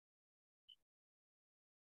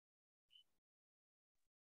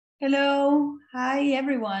Hello, hi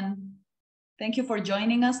everyone. Thank you for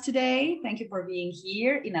joining us today. Thank you for being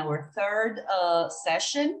here in our third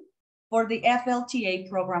session for the FLTA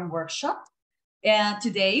program workshop. And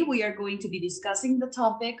today we are going to be discussing the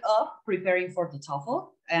topic of preparing for the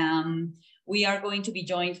TOEFL. We are going to be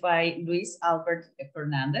joined by Luis Albert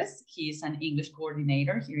Fernandez. He is an English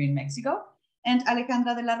coordinator here in Mexico, and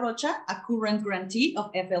Alejandra de la Rocha, a current grantee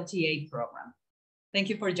of FLTA program. Thank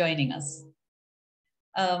you for joining us.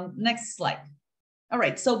 Next slide. All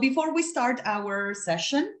right, so before we start our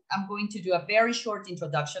session, I'm going to do a very short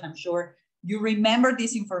introduction. I'm sure you remember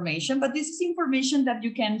this information, but this is information that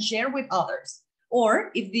you can share with others.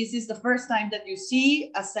 Or if this is the first time that you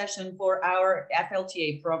see a session for our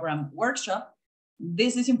FLTA program workshop,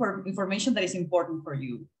 this is information that is important for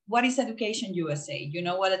you. What is Education USA? You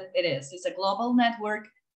know what it is. It's a global network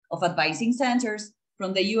of advising centers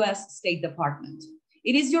from the US State Department.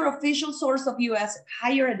 It is your official source of US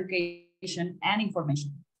higher education and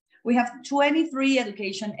information. We have 23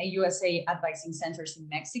 Education USA advising centers in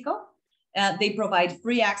Mexico. They provide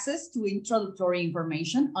free access to introductory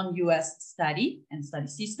information on US study and study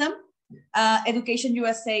system. Education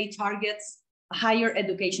USA targets higher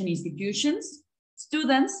education institutions,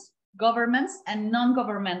 students, governments, and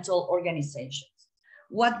non-governmental organizations.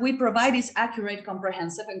 What we provide is accurate,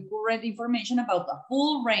 comprehensive, and current information about the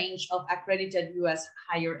full range of accredited US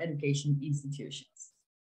higher education institutions.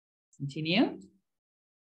 Continue.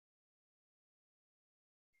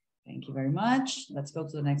 Thank you very much. Let's go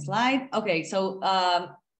to the next slide. Okay, so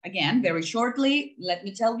again, very shortly, let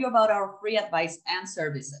me tell you about our free advice and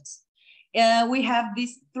services. We have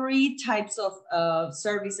these three types of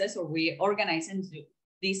services, or we organize into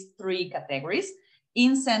these three categories.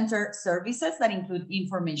 In-center services that include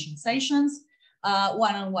information sessions,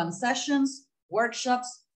 one-on-one sessions, workshops,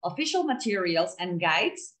 official materials, and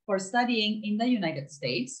guides for studying in the United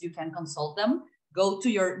States. You can consult them. Go to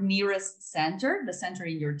your nearest center, the center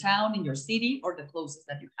in your town, in your city, or the closest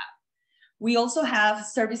that you have. We also have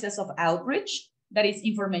services of outreach, that is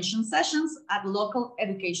information sessions at local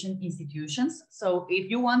education institutions. So if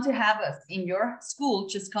you want to have us in your school,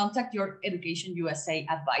 just contact your Education USA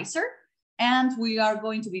advisor, and we are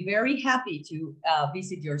going to be very happy to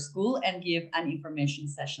visit your school and give an information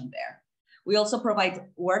session there. We also provide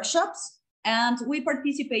workshops, and we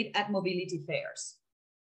participate at mobility fairs.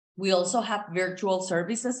 We also have virtual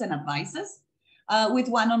services and advices with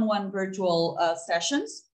one-on-one virtual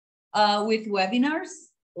sessions, with webinars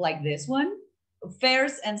like this one,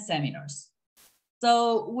 fairs and seminars.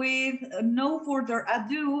 So with no further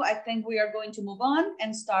ado, I think we are going to move on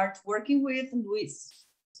and start working with Luis,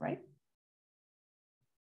 right?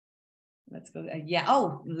 Let's go. Yeah.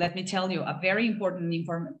 Oh, let me tell you, a very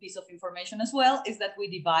important piece of information as well is that we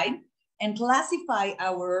divide and classify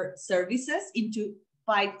our services into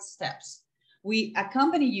 5 steps. We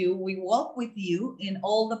accompany you, we walk with you in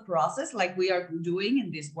all the process like we are doing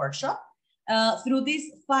in this workshop through these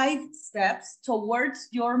 5 steps towards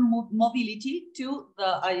your mobility to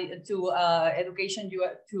the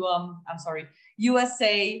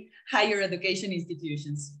USA higher education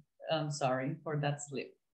institutions. Sorry for that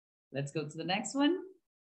slip. Let's go to the next one.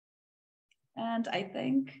 And I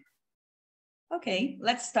think, okay,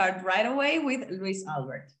 let's start right away with Luis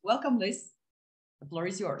Albert. Welcome, Luis. The floor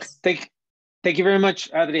is yours. Thank you very much,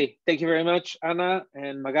 Adri. Thank you very much, Ana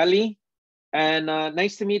and Magali. And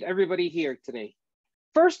nice to meet everybody here today.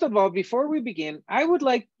 First of all, before we begin, I would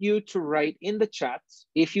like you to write in the chat,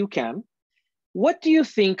 if you can, what do you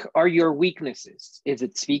think are your weaknesses? Is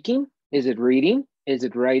it speaking? Is it reading? Is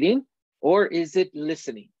it writing? Or is it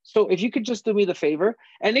listening? So if you could just do me the favor,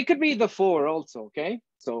 and it could be the 4 also, okay?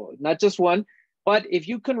 So not just one, but if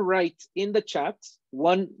you can write in the chat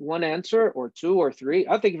one answer or 2 or 3.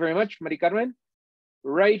 Oh, thank you very much, Mari Carmen.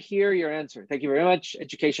 Right here, your answer. Thank you very much,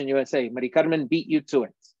 Education USA. Mari Carmen beat you to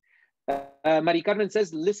it. Mari Carmen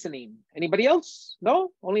says listening. Anybody else?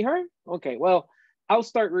 No, only her? Okay, well, I'll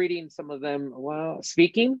start reading some of them. Well,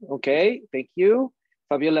 speaking, okay, thank you.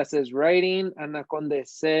 Fabiola says writing. Ana Conde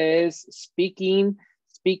says speaking.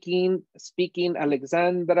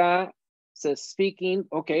 Alexandra says speaking.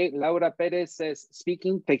 Okay, Laura Perez says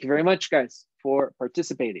speaking. Thank you very much, guys, for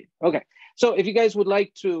participating. Okay, so if you guys would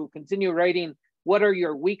like to continue writing, what are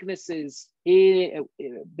your weaknesses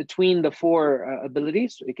between the 4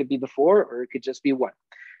 abilities? It could be the 4 or it could just be 1.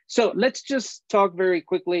 So let's just talk very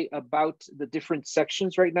quickly about the different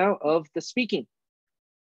sections right now of the speaking.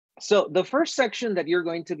 So the first section that you're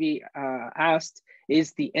going to be asked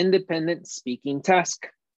is the independent speaking task,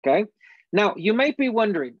 okay? Now, you might be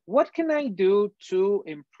wondering, what can I do to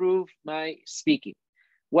improve my speaking?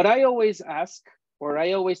 What I always ask, or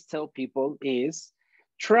I always tell people is,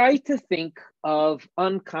 try to think of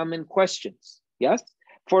uncommon questions. Yes.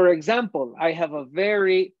 For example, I have a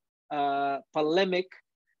very polemic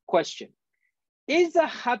question. Is a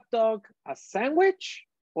hot dog a sandwich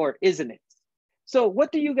or isn't it? So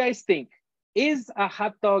what do you guys think? Is a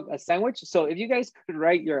hot dog a sandwich? So if you guys could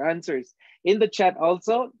write your answers in the chat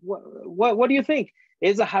also, what do you think?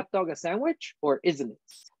 Is a hot dog a sandwich or isn't it?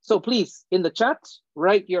 So please, in the chat,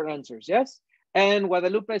 write your answers, yes? And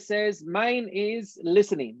Guadalupe says, mine is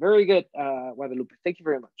listening. Very good, Guadalupe, thank you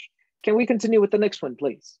very much. Can we continue with the next one,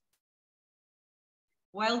 please?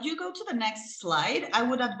 While you go to the next slide, I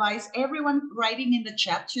would advise everyone writing in the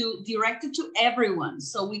chat to direct it to everyone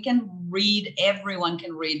so we can read, everyone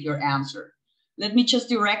can read your answer. Let me just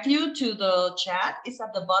direct you to the chat. It's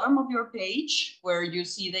at the bottom of your page where you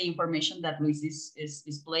see the information that Luis is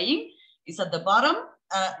displaying. It's at the bottom.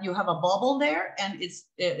 You have a bubble there and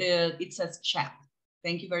it says chat.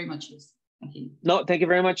 Thank you very much, Luis. Thank you. No, thank you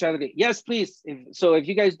very much, Adri. Yes, please. If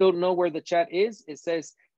you guys don't know where the chat is, it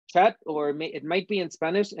says chat, or it might be in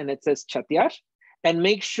Spanish and it says chatear, and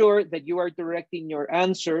make sure that you are directing your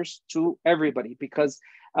answers to everybody because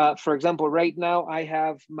for example, right now I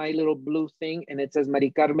have my little blue thing and it says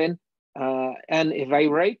Mari Carmen, and if I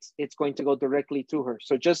write, it's going to go directly to her.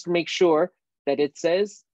 So just make sure that it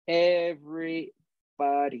says everybody,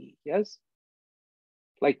 yes?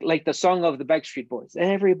 Like the song of the Backstreet Boys,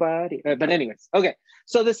 everybody. But anyways, okay.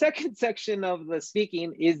 So the second section of the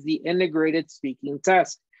speaking is the integrated speaking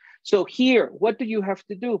task. So here, what do you have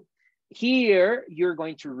to do? Here, you're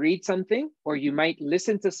going to read something, or you might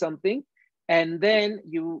listen to something, and then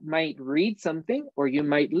you might read something, or you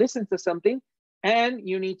might listen to something, and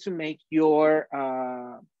you need to make your,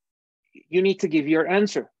 you need to give your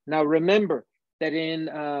answer. Now, remember that in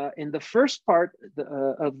the first part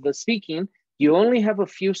of the speaking, you only have a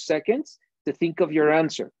few seconds to think of your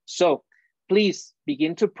answer. So please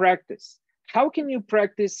begin to practice. How can you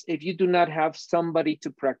practice if you do not have somebody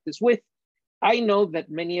to practice with? I know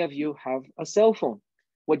that many of you have a cell phone.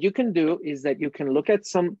 What you can do is that you can look at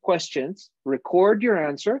some questions, record your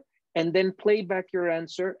answer, and then play back your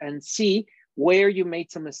answer and see where you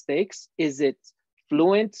made some mistakes. Is it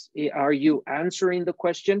fluent? Are you answering the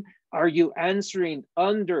question? Are you answering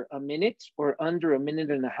under a minute or under a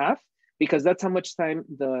minute and a half? Because that's how much time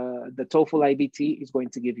the TOEFL IBT is going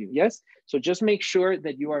to give you, yes? So just make sure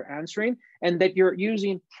that you are answering and that you're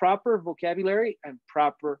using proper vocabulary and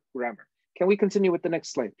proper grammar. Can we continue with the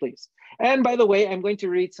next slide, please? And by the way, I'm going to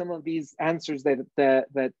read some of these answers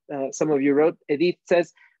that some of you wrote. Edith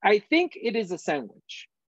says, I think it is a sandwich.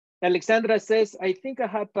 Alexandra says, I think a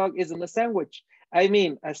hot dog isn't a sandwich. I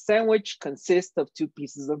mean, a sandwich consists of 2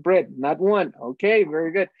 pieces of bread, not 1. Okay,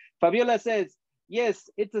 very good. Fabiola says, yes,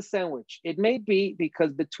 it's a sandwich. It may be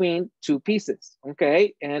because between 2 pieces,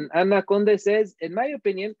 okay? And Ana Conde says, in my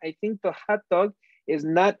opinion, I think the hot dog is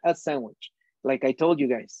not a sandwich. Like I told you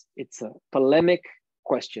guys, it's a polemic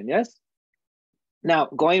question, yes? Now,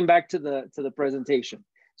 going back to the presentation.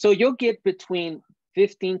 So you'll get between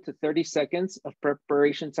 15 to 30 seconds of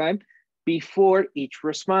preparation time before each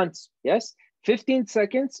response, yes? 15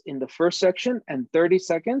 seconds in the first section and 30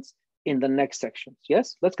 seconds in the next sections.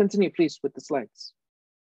 Yes, let's continue please with the slides.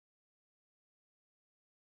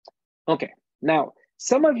 Okay, now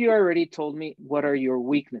some of you already told me what are your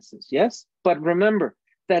weaknesses, yes? But remember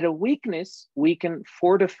that a weakness, we can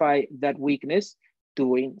fortify that weakness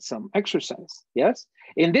doing some exercise, yes?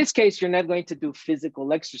 In this case, you're not going to do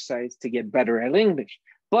physical exercise to get better at English,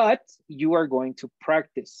 but you are going to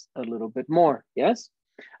practice a little bit more, yes?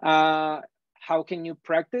 How can you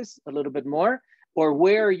practice a little bit more? Or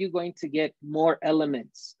where are you going to get more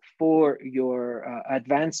elements for your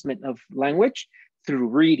advancement of language? Through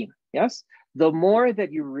reading, yes? The more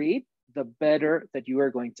that you read, the better that you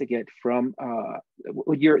are going to get from,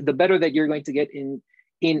 the better that you're going to get in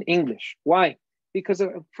English. Why? Because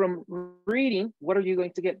from reading, what are you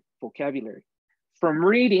going to get? Vocabulary. From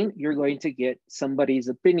reading, you're going to get somebody's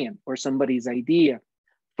opinion or somebody's idea.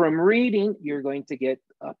 From reading, you're going to get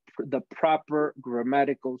the proper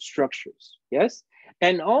grammatical structures, yes?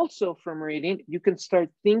 And also from reading, you can start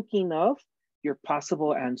thinking of your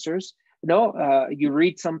possible answers. You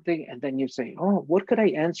read something and then you say, oh, what could I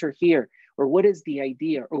answer here? Or what is the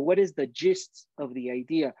idea? Or what is the gist of the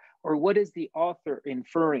idea? Or what is the author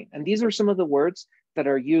inferring? And these are some of the words that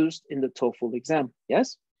are used in the TOEFL exam,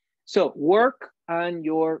 yes? So work on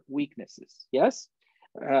your weaknesses, yes?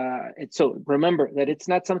 So remember that it's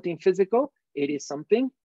not something physical, it is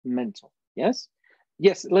something mental, yes?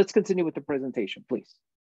 Yes, let's continue with the presentation, please.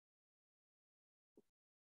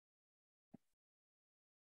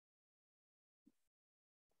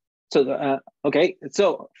 So, okay,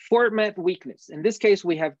 so format weakness. In this case,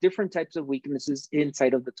 we have different types of weaknesses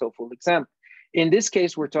inside of the TOEFL exam. In this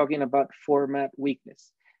case, we're talking about format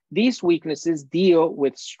weakness. These weaknesses deal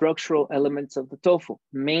with structural elements of the TOEFL,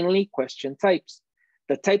 mainly question types,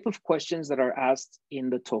 the type of questions that are asked in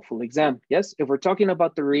the TOEFL exam. Yes, if we're talking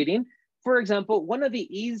about the reading, for example, one of the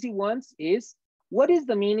easy ones is, what is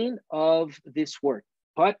the meaning of this word?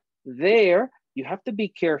 But there, you have to be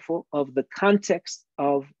careful of the context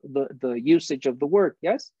of the usage of the word,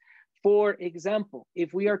 yes? For example,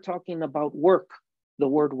 if we are talking about work, the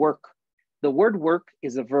word work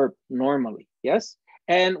is a verb normally, yes?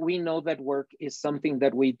 And we know that work is something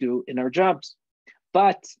that we do in our jobs.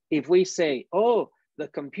 But if we say, oh, the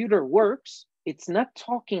computer works, it's not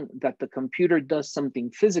talking that the computer does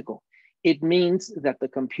something physical. It means that the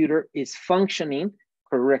computer is functioning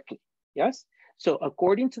correctly, yes? So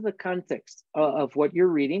according to the context of what you're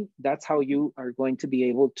reading, that's how you are going to be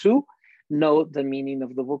able to know the meaning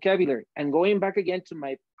of the vocabulary. And going back again to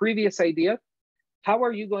my previous idea, how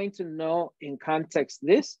are you going to know in context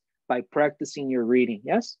this? By practicing your reading,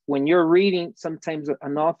 yes? When you're reading, sometimes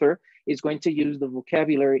an author is going to use the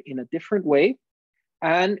vocabulary in a different way.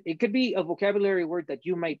 And it could be a vocabulary word that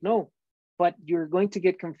you might know, but you're going to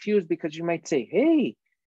get confused because you might say, hey,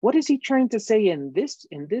 what is he trying to say in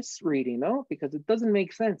this reading? No, because it doesn't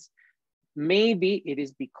make sense. Maybe it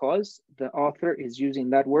is because the author is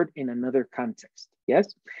using that word in another context, yes?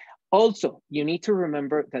 Also, you need to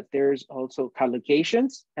remember that there's also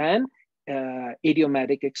collocations and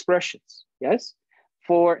idiomatic expressions, yes?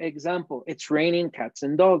 For example, it's raining cats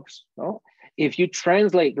and dogs, no? If you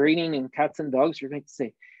translate raining in cats and dogs, you're going to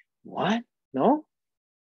say, what? No,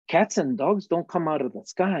 cats and dogs don't come out of the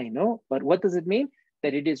sky, no? But what does it mean?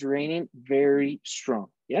 That it is raining very strong,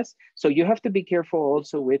 yes? So you have to be careful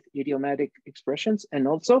also with idiomatic expressions and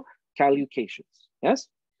also collocations, yes?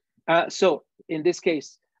 So in this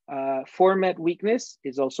case, format weakness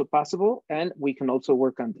is also possible, and we can also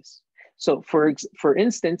work on this. So for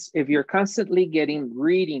instance, if you're constantly getting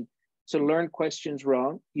reading to learn questions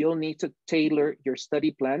wrong, you'll need to tailor your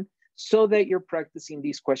study plan so that you're practicing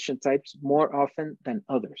these question types more often than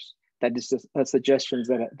others. That is just a suggestions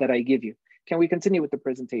that I give you. Can we continue with the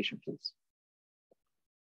presentation, please?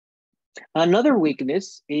 Another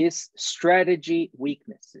weakness is strategy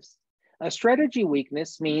weaknesses. A strategy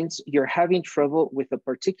weakness means you're having trouble with a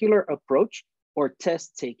particular approach or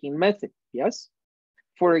test-taking method, yes?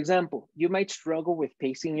 For example, you might struggle with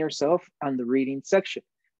pacing yourself on the reading section,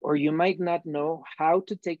 or you might not know how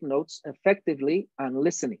to take notes effectively on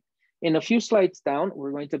listening. In a few slides down,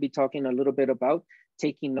 we're going to be talking a little bit about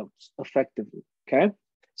taking notes effectively, okay?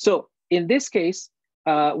 So in this case,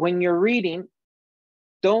 when you're reading,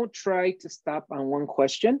 don't try to stop on one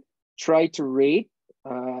question. Try to read,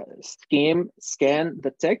 scan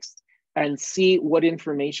the text, and see what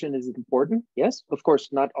information is important. Yes, of course,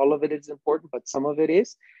 not all of it is important, but some of it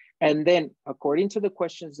is. And then according to the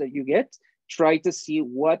questions that you get, try to see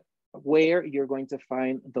where you're going to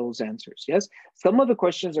find those answers. Yes, some of the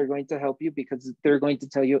questions are going to help you because they're going to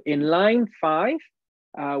tell you in line 5,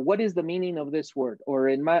 what is the meaning of this word? Or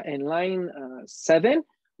in line 7,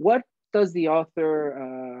 what does the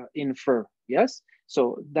author infer? Yes,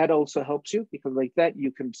 so that also helps you because like that,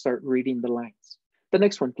 you can start reading the lines. The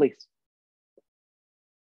next one, please.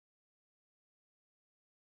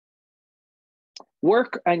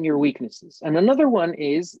 Work on your weaknesses. And another one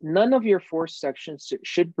is none of your 4 sections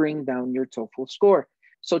should bring down your TOEFL score.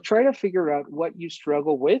 So try to figure out what you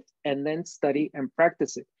struggle with and then study and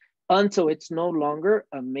practice it until it's no longer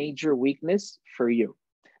a major weakness for you.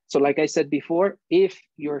 So like I said before, if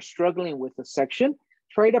you're struggling with a section,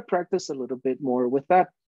 try to practice a little bit more with that.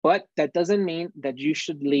 But that doesn't mean that you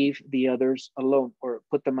should leave the others alone or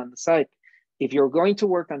put them on the side. If you're going to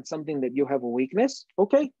work on something that you have a weakness,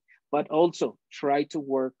 okay, but also try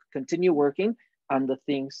to continue working on the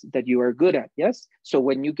things that you are good at, yes? So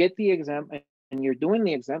when you get the exam and you're doing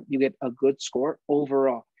the exam, you get a good score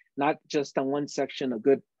overall, not just on one section, a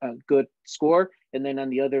good score, and then on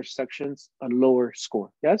the other sections, a lower score,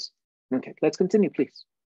 yes? Okay, let's continue, please.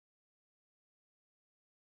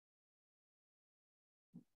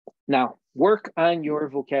 Now, work on your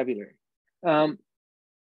vocabulary.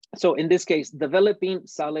 So in this case, developing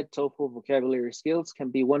solid TOEFL vocabulary skills can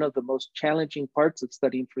be one of the most challenging parts of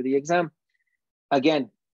studying for the exam. Again,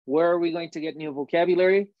 where are we going to get new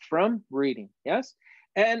vocabulary? From reading, yes?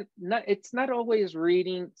 And it's not always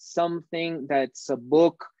reading something that's a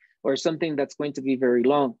book or something that's going to be very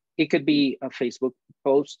long. It could be a Facebook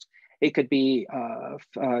post. It could be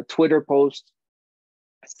a Twitter post,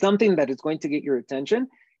 something that is going to get your attention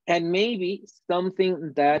and maybe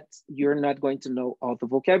something that you're not going to know all the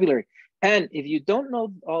vocabulary. And if you don't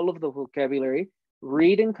know all of the vocabulary,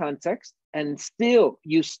 read in context, and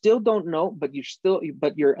you still don't know, but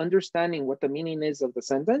you're understanding what the meaning is of the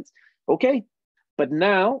sentence. Okay, but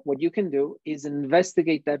now what you can do is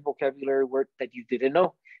investigate that vocabulary word that you didn't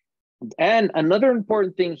know. And another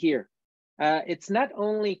important thing here, it's not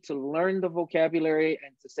only to learn the vocabulary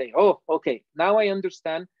and to say, oh, okay, now I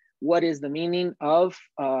understand what is the meaning of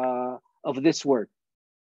this word,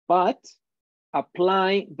 but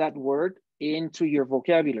apply that word into your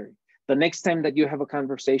vocabulary. The next time that you have a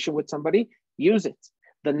conversation with somebody, use it.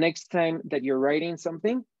 The next time that you're writing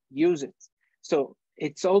something, use it. So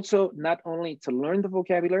it's also not only to learn the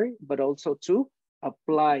vocabulary, but also to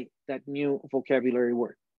apply that new vocabulary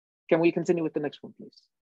word. Can we continue with the next one, please?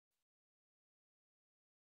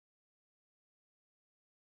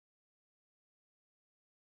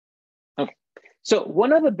 Okay, so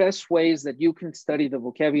one of the best ways that you can study the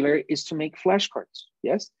vocabulary is to make flashcards,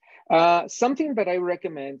 yes? Something that I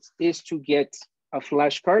recommend is to get a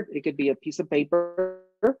flashcard. It could be a piece of paper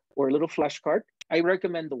or a little flashcard. I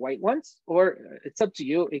recommend the white ones, or it's up to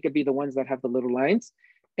you. It could be the ones that have the little lines.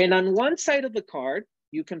 And on one side of the card,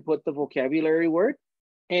 you can put the vocabulary word.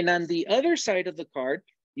 And on the other side of the card,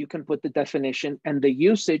 you can put the definition and the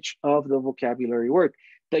usage of the vocabulary word.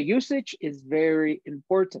 The usage is very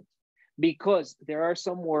important because there are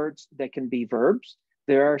some words that can be verbs.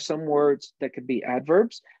 There are some words that could be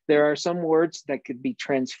adverbs. There are some words that could be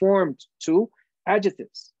transformed to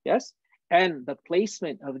adjectives, yes? And the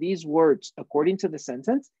placement of these words according to the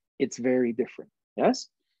sentence, it's very different, yes?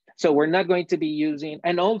 So we're not going to be using,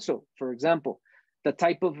 and also, for example, the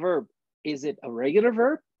type of verb, is it a regular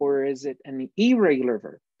verb or is it an irregular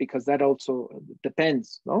verb? Because that also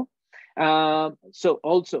depends, no? So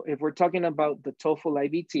also, if we're talking about the TOEFL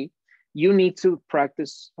IBT, you need to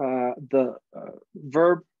practice the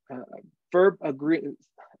verb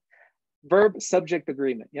subject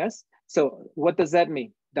agreement, yes? So what does that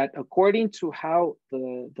mean? That according to how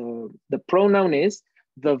the pronoun is,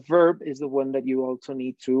 the verb is the one that you also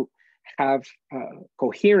need to have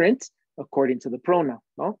coherent according to the pronoun,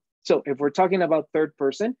 no? So if we're talking about third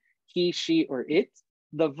person, he, she, or it,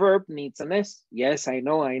 the verb needs an S. Yes, I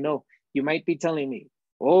know. You might be telling me,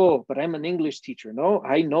 oh, but I'm an English teacher. No,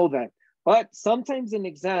 I know that. But sometimes in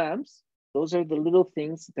exams, those are the little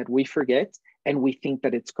things that we forget and we think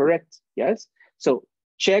that it's correct, yes? So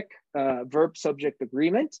check verb subject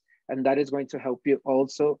agreement, and that is going to help you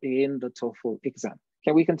also in the TOEFL exam.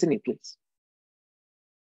 Can we continue, please?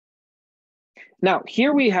 Now,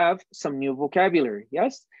 here we have some new vocabulary,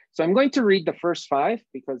 yes? So I'm going to read the first 5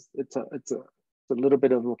 because it's a little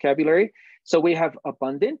bit of vocabulary. So we have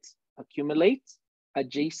abundant, accumulate,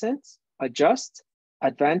 adjacent, adjust,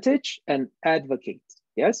 advantage, and advocate,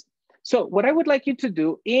 yes? So what I would like you to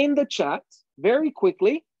do in the chat, very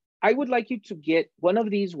quickly, I would like you to get one of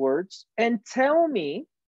these words and tell me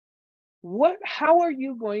how are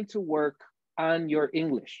you going to work on your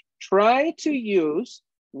English? Try to use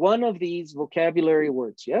one of these vocabulary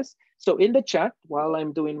words, yes? So in the chat, while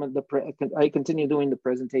I'm doing I continue doing the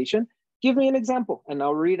presentation, give me an example and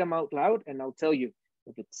I'll read them out loud and I'll tell you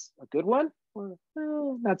if it's a good one or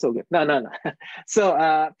not so good. No.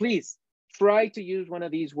 So please try to use one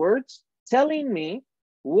of these words telling me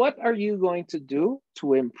what are you going to do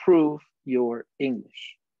to improve your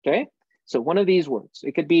English, okay? So one of these words,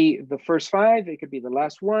 it could be the first 5, it could be the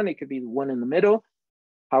last one, it could be the one in the middle,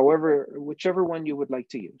 however, whichever one you would like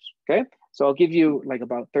to use, okay? So I'll give you like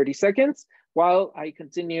about 30 seconds while I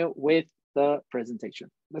continue with the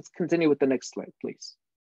presentation. Let's continue with the next slide, please.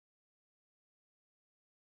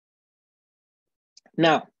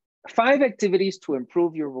 Now, 5 activities to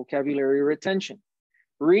improve your vocabulary retention.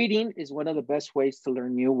 Reading is one of the best ways to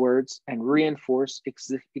learn new words and reinforce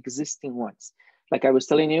existing ones. Like I was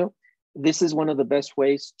telling you, this is one of the best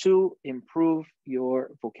ways to improve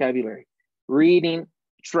your vocabulary. Reading,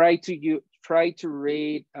 try to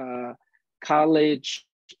read college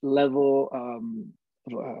level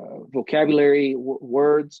vocabulary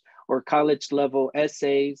words or college level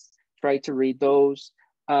essays. Try to read those.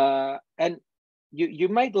 And you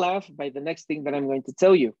might laugh by the next thing that I'm going to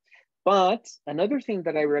tell you. But another thing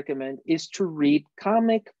that I recommend is to read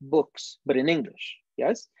comic books, but in English,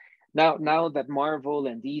 yes? Now that Marvel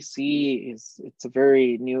and DC it's a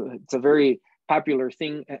very popular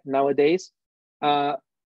thing nowadays.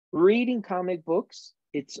 Reading comic books,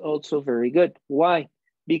 it's also very good. Why?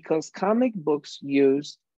 Because comic books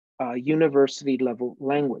use university level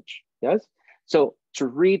language, yes? So to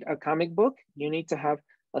read a comic book, you need to have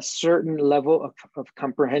a certain level of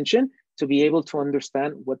comprehension to be able to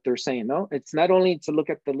understand what they're saying. No, it's not only to look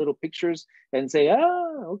at the little pictures and say,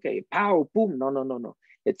 ah, okay, pow, boom. No, no, no, no.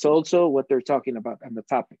 It's also what they're talking about and the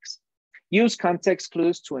topics. Use context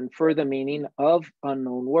clues to infer the meaning of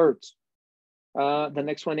unknown words. The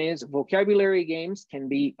next one is vocabulary games can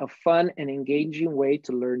be a fun and engaging way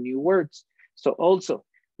to learn new words. So also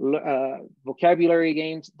vocabulary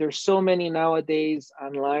games, there's so many nowadays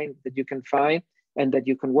online that you can find and that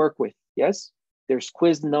you can work with. Yes, there's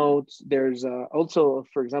quiz notes. There's also,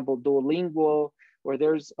 for example, Duolingo, or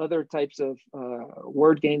there's other types of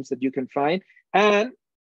word games that you can find. And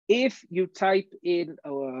if you type in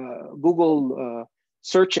Google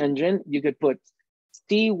search engine, you could put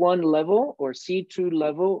C1 level or C2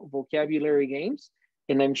 level vocabulary games,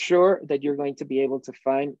 and I'm sure that you're going to be able to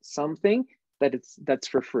find something that's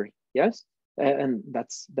for free. Yes, and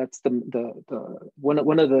that's the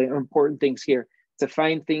one of the important things here, to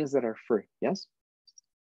find things that are free. Yes.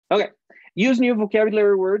 Okay. Use new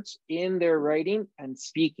vocabulary words in their writing and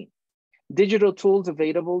speaking. Digital tools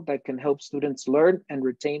available that can help students learn and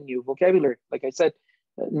retain new vocabulary. Like I said,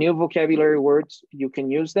 new vocabulary words, you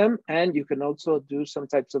can use them, and you can also do some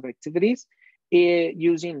types of activities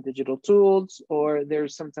using digital tools, or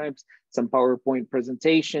there's sometimes some PowerPoint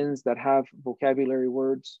presentations that have vocabulary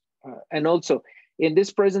words. And also in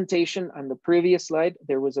this presentation on the previous slide,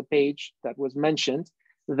 there was a page that was mentioned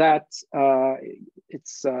that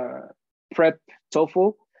it's Prep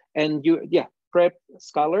TOEFL, and Prep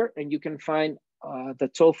Scholar, and you can find the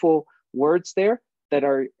TOEFL words there that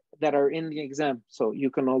are in the exam. So you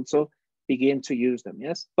can also begin to use them,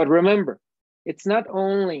 yes? But remember, it's not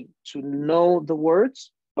only to know the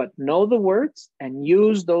words, but know the words and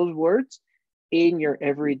use those words in your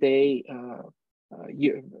everyday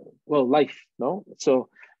life, no? So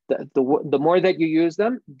the more that you use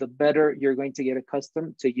them, the better you're going to get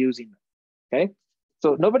accustomed to using them, okay?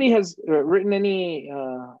 So nobody has written any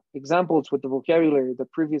examples with the vocabulary, the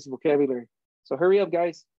previous vocabulary. So hurry up,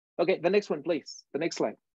 guys. Okay, the next one, please. The next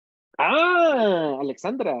slide. Ah,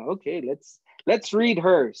 Alexandra. Okay, let's read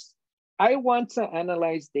hers. I want to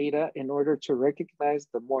analyze data in order to recognize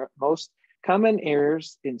the most common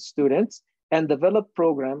errors in students and develop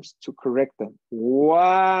programs to correct them.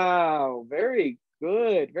 Wow, very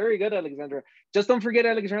good, Alexandra. Just don't forget,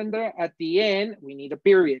 Alexandra, at the end, we need a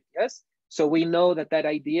period, yes? So we know that that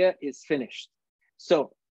idea is finished.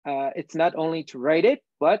 So it's not only to write it,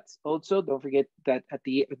 but also don't forget that at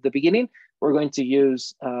the beginning, we're going to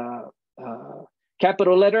use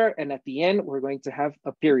capital letter, and at the end, we're going to have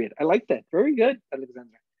a period. I like that. Very good,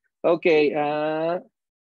 Alexandra. Okay.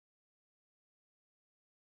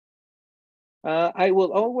 I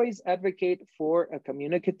will always advocate for a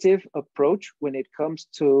communicative approach when it comes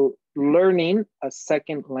to learning a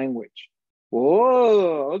second language.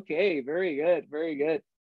 Whoa, okay, very good, very good.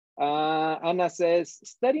 Anna says,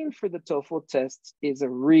 studying for the TOEFL test is a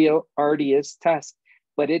real arduous task,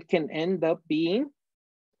 but it can end up being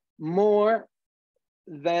more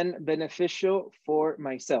than beneficial for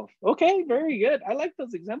myself. Okay, very good. I like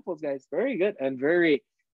those examples, guys. Very good. And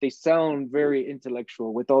they sound very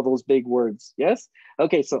intellectual with all those big words. Yes?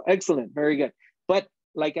 Okay, so excellent. Very good. But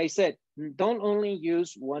like I said, don't only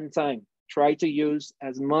use one time. Try to use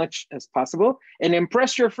as much as possible and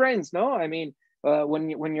impress your friends. No, I mean,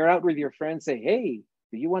 when you're out with your friends, say, hey,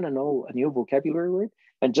 do you want to know a new vocabulary word?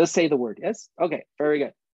 And just say the word. Yes? Okay, very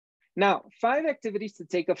good. Now, 5 activities to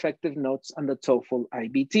take effective notes on the TOEFL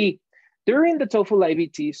IBT. During the TOEFL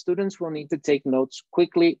IBT, students will need to take notes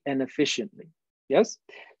quickly and efficiently. Yes?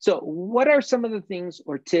 So what are some of the things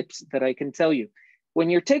or tips that I can tell you? When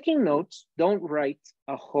you're taking notes, don't write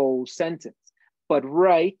a whole sentence, but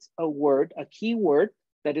write a word, a key word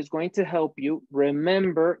that is going to help you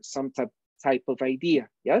remember some type of idea.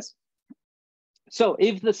 Yes? So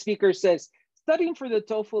if the speaker says, studying for the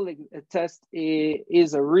TOEFL test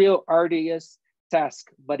is a real arduous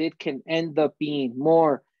task, but it can end up being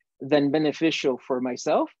more than beneficial for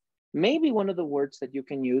myself, maybe one of the words that you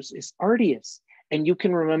can use is arduous. And you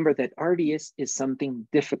can remember that arduous is something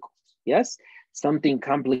difficult, yes? Something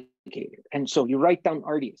complicated. And so you write down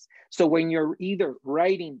arduous. So when you're either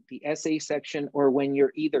writing the essay section or when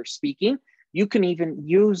you're either speaking, you can even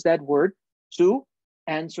use that word to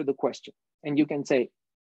answer the question. And you can say,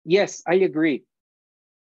 yes, I agree.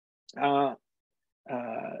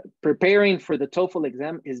 Preparing for the TOEFL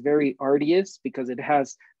exam is very arduous because it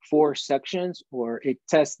has 4 sections, or it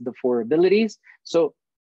tests the 4 abilities. So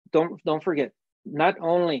don't forget, not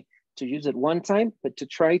only to use it one time, but to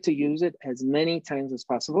try to use it as many times as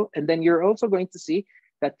possible. And then you're also going to see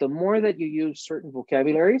that the more that you use certain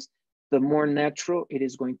vocabularies, the more natural it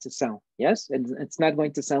is going to sound. Yes, and it's not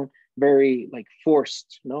going to sound very like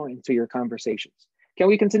forced, no, into your conversations. Can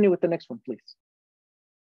we continue with the next one, please?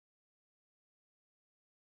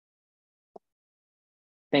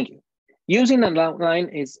 Thank you. Using an outline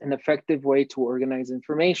is an effective way to organize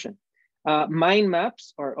information. Mind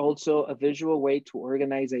maps are also a visual way to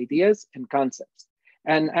organize ideas and concepts.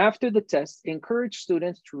 And after the test, encourage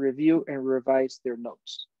students to review and revise their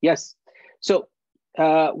notes. Yes. So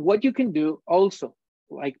what you can do also,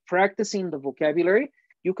 like practicing the vocabulary,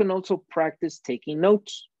 you can also practice taking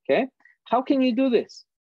notes, okay? How can you do this?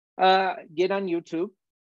 Get on YouTube,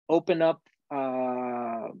 open up,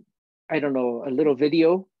 I don't know, a little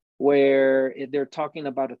video where they're talking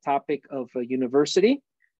about a topic of a university.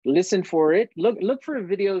 Listen for it. Look for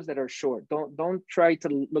videos that are short. Don't try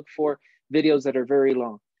to look for videos that are very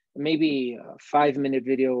long. Maybe a 5-minute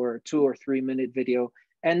video or a 2 or 3 minute video,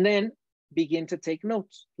 and then begin to take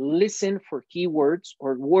notes. Listen for keywords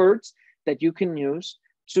or words that you can use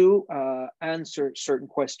to answer certain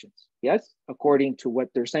questions. Yes, according to what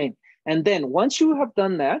they're saying. And then once you have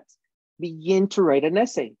done that, begin to write an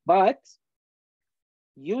essay, but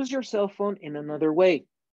use your cell phone in another way.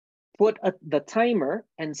 Put the timer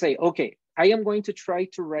and say, okay, I am going to try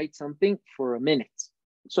to write something for a minute.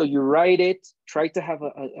 So you write it, try to have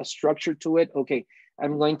a structure to it. Okay,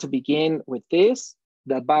 I'm going to begin with this.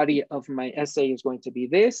 The body of my essay is going to be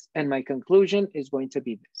this, and my conclusion is going to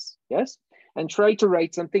be this. Yes, and try to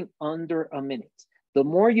write something under a minute. The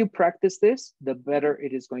more you practice this, the better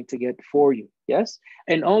it is going to get for you. Yes,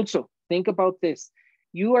 and also think about this.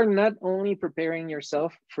 You are not only preparing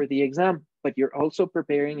yourself for the exam, but you're also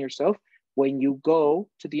preparing yourself when you go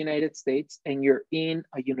to the United States and you're in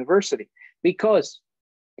a university. Because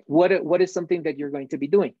what is something that you're going to be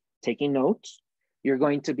doing? Taking notes. You're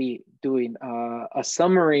going to be doing a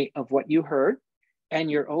summary of what you heard, and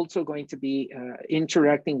you're also going to be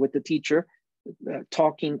interacting with the teacher,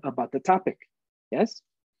 talking about the topic. Yes.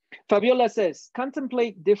 Fabiola says,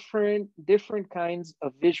 contemplate different kinds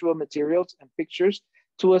of visual materials and pictures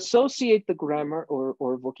to associate the grammar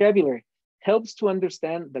or vocabulary. Helps to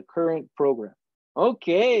understand the current program.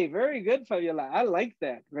 Okay, very good, Fabiola. I like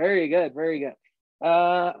that. Very good, very good.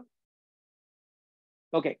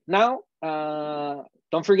 Okay, now,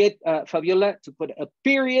 don't forget, Fabiola, to put a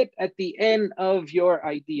period at the end of your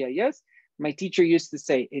idea, yes? My teacher used to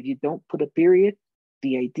say, if you don't put a period,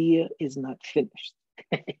 the idea is not finished.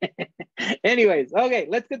 Anyways, okay,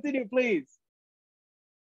 let's continue, please.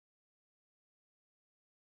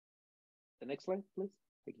 The next slide, please.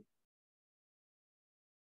 Thank you.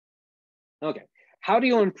 Okay. How do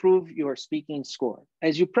you improve your speaking score?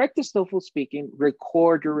 As you practice TOEFL speaking,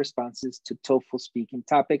 record your responses to TOEFL speaking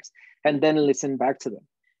topics and then listen back to them.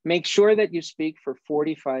 Make sure that you speak for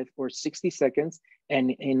 45 or 60 seconds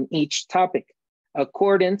and in each topic,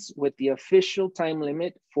 accordance with the official time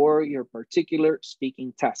limit for your particular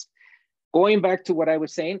speaking task. Going back to what I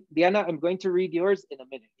was saying, Diana, I'm going to read yours in a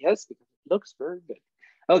minute, yes? Because it looks very good.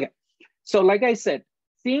 Okay, so like I said,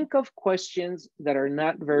 think of questions that are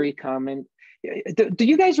not very common. Do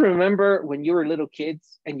you guys remember when you were little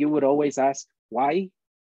kids and you would always ask, why?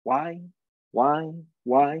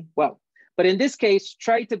 Well, but in this case,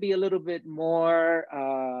 try to be a little bit more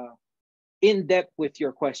in depth with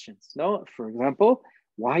your questions. No, for example,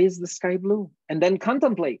 why is the sky blue? And then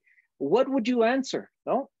contemplate, what would you answer?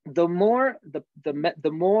 No, the more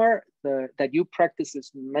that you practice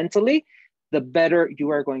this mentally, the better you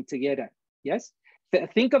are going to get at. Yes,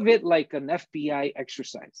 think of it like an FBI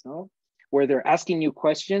exercise. No, where they're asking you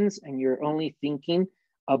questions and you're only thinking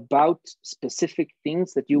about specific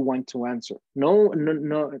things that you want to answer. No,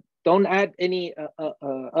 don't add any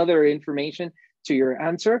other information to your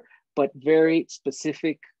answer, but very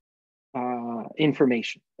specific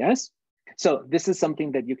information, yes? So this is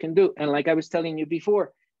something that you can do. And like I was telling you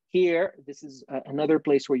before, here, this is another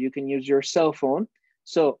place where you can use your cell phone.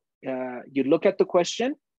 So you look at the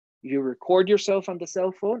question, you record yourself on the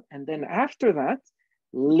cell phone, and then after that,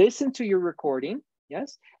 listen to your recording,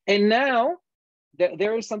 yes? And now,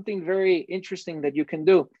 there is something very interesting that you can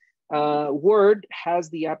do. Word has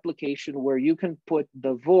the application where you can put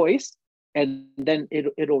the voice and then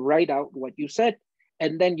it'll write out what you said.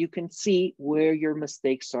 And then you can see where your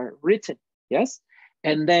mistakes are written, yes?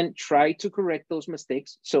 And then try to correct those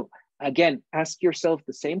mistakes. So again, ask yourself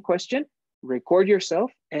the same question, record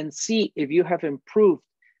yourself and see if you have improved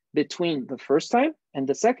between the first time and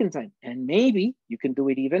the second time. And maybe you can do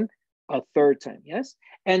it even a third time, yes?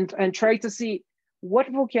 And try to see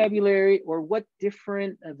what vocabulary or what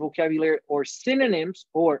different vocabulary or synonyms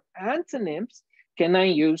or antonyms can I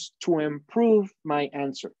use to improve my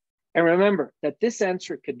answer? And remember that this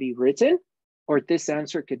answer could be written or this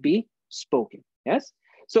answer could be spoken, yes?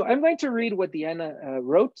 So I'm going to read what Diana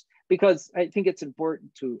wrote because I think it's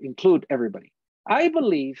important to include everybody. I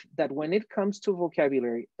believe that when it comes to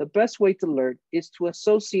vocabulary, the best way to learn is to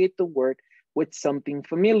associate the word with something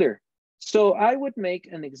familiar. So I would make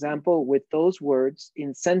an example with those words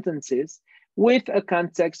in sentences with a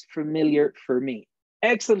context familiar for me.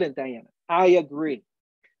 Excellent, Diana. I agree.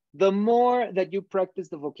 The more that you practice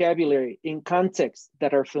the vocabulary in contexts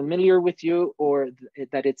that are familiar with you or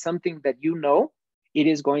that it's something that you know, it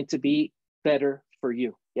is going to be better for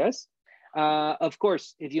you, yes? Of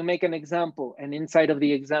course, if you make an example and inside of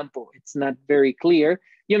the example, it's not very clear,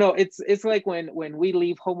 you know, it's like when we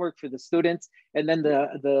leave homework for the students and then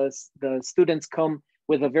the students come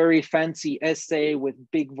with a very fancy essay with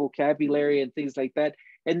big vocabulary and things like that.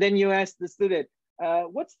 And then you ask the student,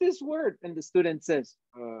 what's this word? And the student says,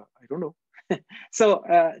 I don't know. So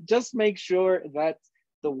just make sure that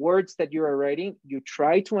the words that you are writing, you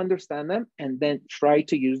try to understand them and then try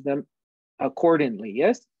to use them accordingly,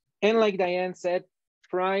 yes? And like Diane said,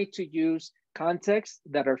 try to use contexts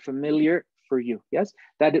that are familiar for you, yes?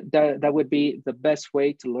 That would be the best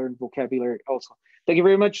way to learn vocabulary also. Thank you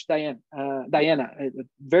very much, Diana. A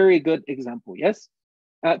very good example, yes?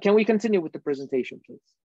 Can we continue with the presentation,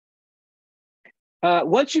 please?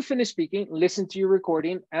 Once you finish speaking, listen to your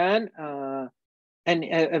recording and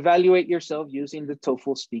evaluate yourself using the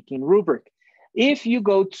TOEFL speaking rubric. If you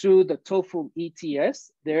go to the TOEFL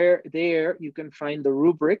ETS, there you can find the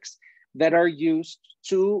rubrics that are used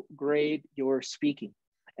to grade your speaking.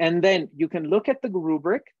 And then you can look at the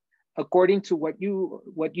rubric according to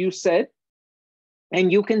what you said,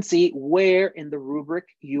 and you can see where in the rubric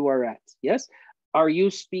you are at, yes? Are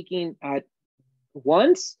you speaking at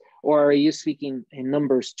ones, or are you speaking in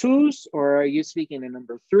numbers twos, or are you speaking in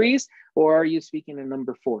number threes, or are you speaking in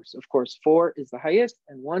number fours? Of course, 4 is the highest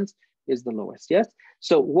and ones is the lowest, yes?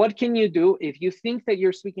 So what can you do if you think that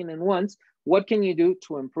you're speaking in ones? What can you do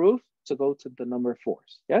to improve to go to the number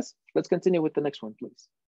 4s, yes? Let's continue with the next one, please.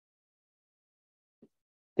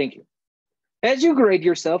 Thank you. As you grade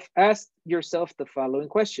yourself, ask yourself the following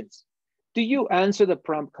questions. Do you answer the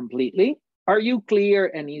prompt completely? Are you clear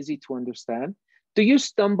and easy to understand? Do you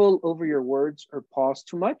stumble over your words or pause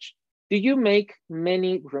too much? Do you make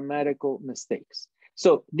many grammatical mistakes?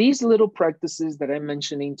 So these little practices that I'm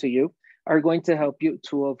mentioning to you are going to help you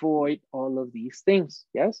to avoid all of these things,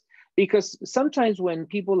 yes? Because sometimes when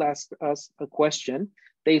people ask us a question,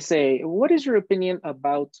 they say, what is your opinion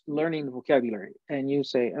about learning vocabulary? And you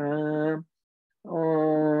say,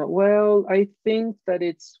 well, I think that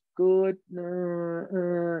it's good,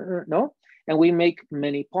 no? And we make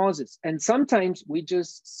many pauses. And sometimes we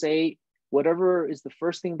just say whatever is the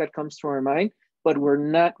first thing that comes to our mind, but we're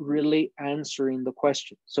not really answering the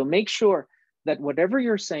question. So make sure that whatever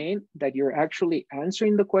you're saying, that you're actually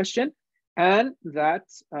answering the question and that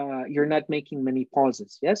you're not making many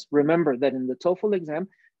pauses, yes? Remember that in the TOEFL exam,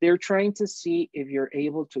 they're trying to see if you're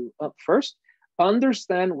able to, first,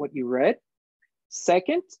 understand what you read.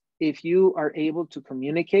 Second, if you are able to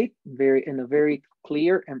communicate in a very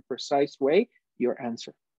clear and precise way, your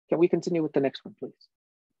answer. Can we continue with the next one, please?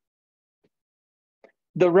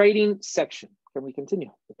 The writing section. Can we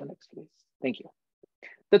continue with the next, please? Thank you.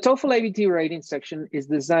 The TOEFL IBT writing section is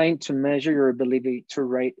designed to measure your ability to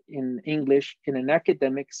write in English in an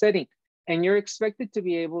academic setting, and you're expected to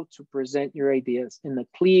be able to present your ideas in a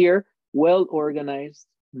clear, well-organized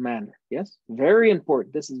manner. Yes, very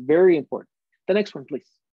important. This is very important. The next one, please.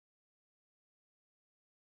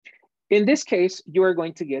 In this case, you are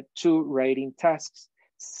going to get 2 writing tasks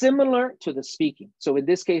similar to the speaking. So in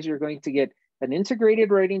this case, you're going to get an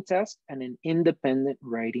integrated writing task and an independent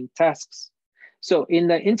writing tasks. So in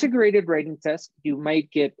the integrated writing task, you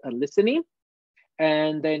might get a listening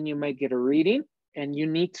and then you might get a reading, and you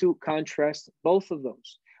need to contrast both of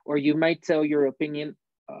those. Or you might tell your opinion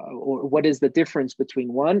or what is the difference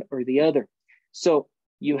between one or the other. So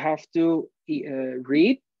you have to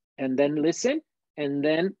read and then listen and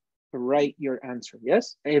then write your answer,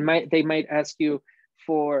 yes? They might ask you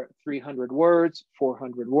for 300 words,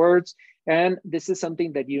 400 words, and this is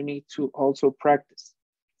something that you need to also practice.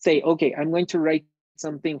 Say, okay, I'm going to write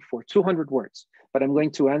something for 200 words, but I'm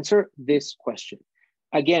going to answer this question.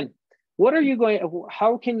 Again,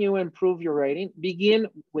 how can you improve your writing? Begin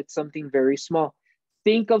with something very small.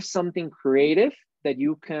 Think of something creative that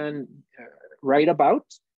you can write about,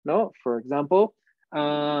 no? For example,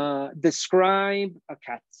 describe a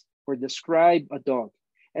cat or describe a dog,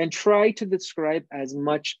 and try to describe as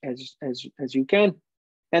much as you can.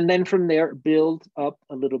 And then from there, build up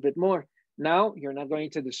a little bit more. Now, you're not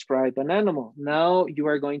going to describe an animal. Now you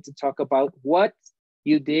are going to talk about what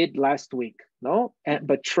you did last week, no?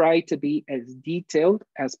 But try to be as detailed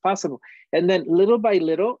as possible. And then little by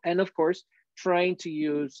little, and of course, trying to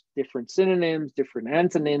use different synonyms, different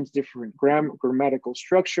antonyms, different grammatical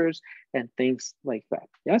structures, and things like that,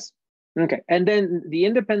 yes? Okay, and then the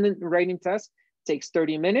independent writing test takes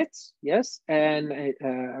 30 minutes, yes? And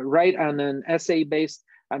write on an essay based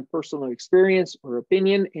on personal experience or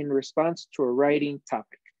opinion in response to a writing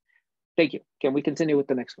topic. Thank you. Can we continue with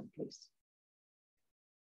the next one, please?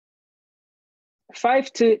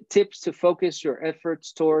 5 tips to focus your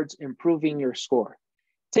efforts towards improving your score.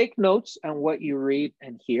 Take notes on what you read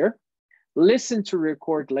and hear. Listen to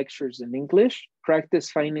record lectures in English.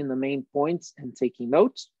 Practice finding the main points and taking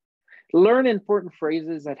notes. Learn important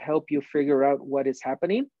phrases that help you figure out what is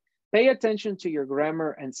happening. Pay attention to your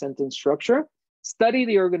grammar and sentence structure. Study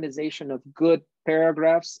the organization of good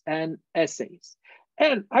paragraphs and essays.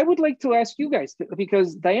 And I would like to ask you guys,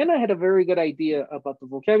 because Diana had a very good idea about the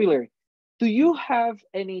vocabulary. Do you have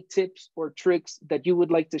any tips or tricks that you would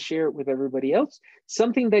like to share with everybody else?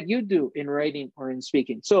 Something that you do in writing or in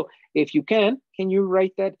speaking. So if you can you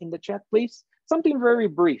write that in the chat, please? Something very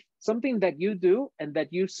brief, something that you do and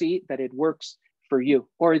that you see that it works for you,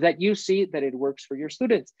 or that you see that it works for your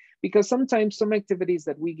students. Because sometimes some activities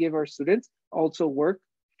that we give our students also work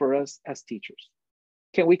for us as teachers.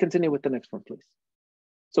 Can we continue with the next one, please?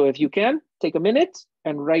 So if you can, take a minute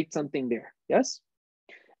and write something there, yes?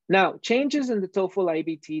 Now, changes in the TOEFL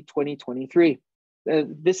IBT 2023.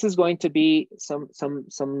 This is going to be some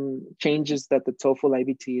changes that the TOEFL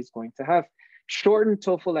IBT is going to have. Shortened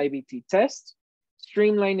TOEFL IBT test,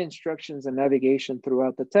 streamlined instructions and navigation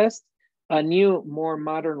throughout the test, a new, more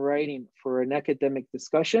modern writing for an academic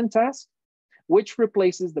discussion task, which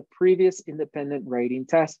replaces the previous independent writing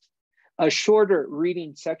task, a shorter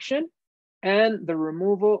reading section, and the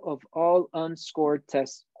removal of all unscored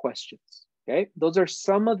test questions. Okay, those are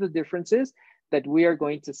some of the differences that we are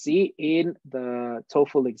going to see in the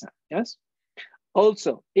TOEFL exam, yes?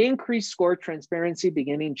 Also, increased score transparency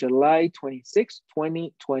beginning July 26,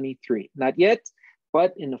 2023. Not yet,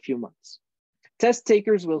 but in a few months. Test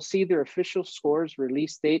takers will see their official scores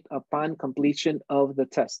release date upon completion of the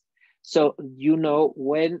test. So you know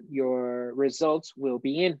when your results will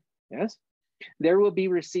be in, yes? They will be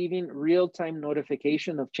receiving real-time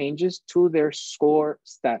notification of changes to their score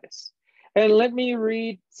status. And let me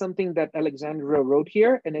read something that Alexandra wrote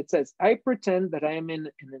here, and it says, I pretend that I am in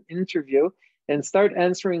an interview and start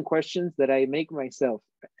answering questions that I make myself.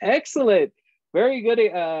 Excellent. Very good,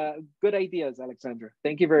 good ideas, Alexandra.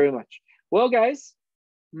 Thank you very much. Well, guys,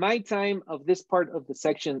 my time of this part of the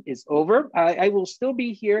section is over. I will still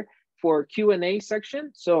be here for Q&A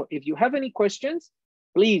section. So if you have any questions,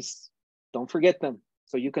 please don't forget them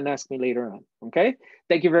so you can ask me later on, okay?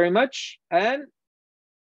 Thank you very much. And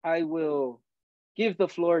I will give the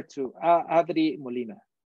floor to Adri Molina.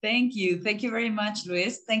 Thank you. Thank you very much,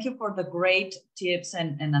 Luis. Thank you for the great tips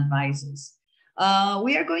and advices.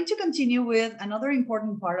 We are going to continue with another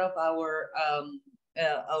important part of our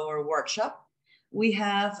workshop. We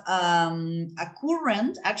have a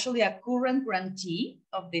current grantee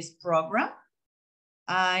of this program.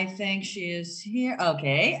 I think she is here.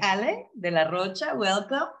 Okay, Ale de la Rocha,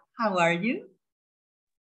 welcome. How are you?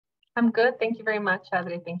 I'm good. Thank you very much,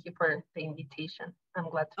 Adri. Thank you for the invitation. I'm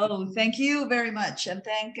glad to be here. Thank you very much. And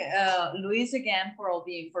thank Luis again for all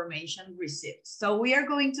the information received. So we are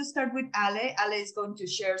going to start with Ale. Ale is going to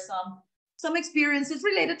share some experiences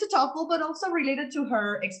related to TOEFL, but also related to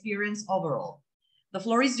her experience overall. The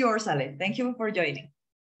floor is yours, Ale. Thank you for joining.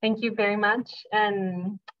 Thank you very much.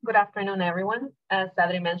 And good afternoon, everyone. As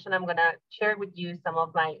Adri mentioned, I'm going to share with you some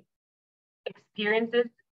of my experiences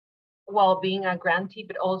while being a grantee,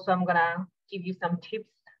 but also I'm gonna give you some tips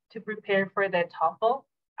to prepare for the TOEFL.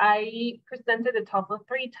 I presented the TOEFL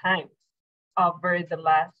 3 times over the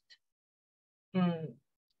last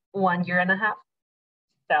 1.5 years.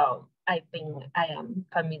 So I think I am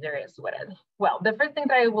familiar with it. Well, the first thing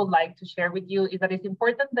that I would like to share with you is that it's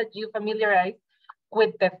important that you familiarize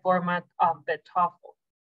with the format of the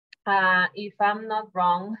TOEFL. If I'm not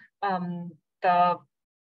wrong, the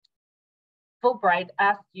Fulbright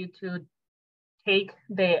asks you to take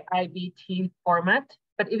the IBT format,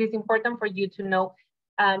 but it is important for you to know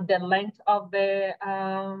the length of the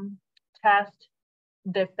test,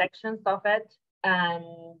 the sections of it, and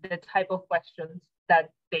the type of questions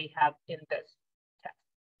that they have in this test.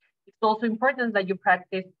 It's also important that you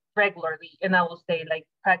practice regularly, and I will say like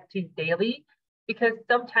practice daily, because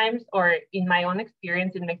sometimes, or in my own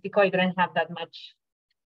experience in Mexico, I didn't have that much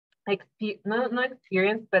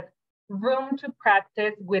experience, but room to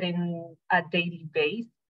practice within a daily base.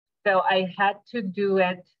 So I had to do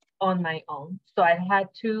it on my own. So I had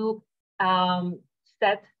to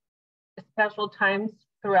set special times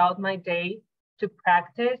throughout my day to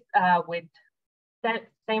practice with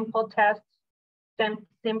sample tests,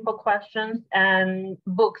 simple questions, and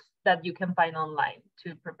books that you can find online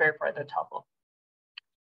to prepare for the TOEFL.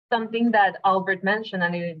 Something that Albert mentioned,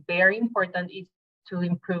 and it is very important, is to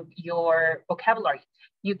improve your vocabulary.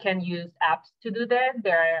 You can use apps to do that.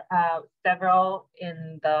 There are several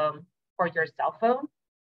for your cell phone.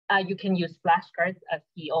 You can use flashcards, as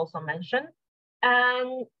he also mentioned.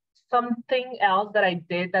 And something else that I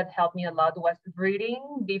did that helped me a lot was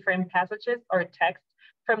reading different passages or texts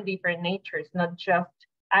from different natures, not just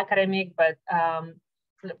academic, but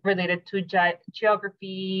related to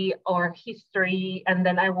geography or history. And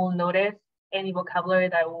then I will notice any vocabulary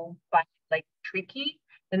that I will find like tricky,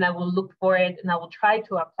 and I will look for it, and I will try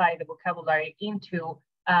to apply the vocabulary into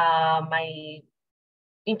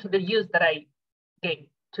the use that I gave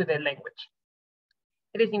to the language.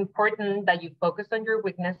 It is important that you focus on your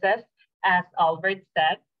weaknesses, as Albert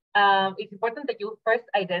said. It's important that you first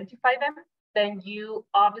identify them, then you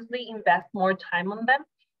obviously invest more time on them,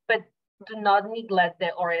 but do not neglect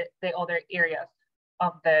the other areas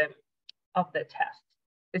of the test.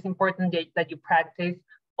 It's important that you practice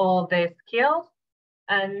all the skills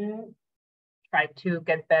and try to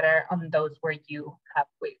get better on those where you have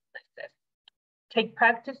weaknesses. Take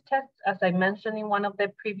practice tests, as I mentioned in one of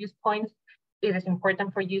the previous points. It is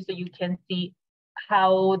important for you so you can see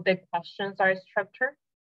how the questions are structured.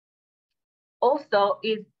 Also,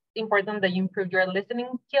 it's important that you improve your listening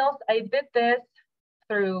skills. I did this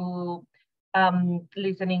through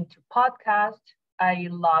listening to podcasts. I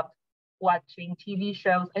love watching TV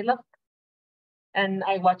shows. And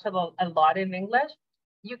I watch a lot in English.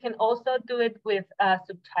 You can also do it with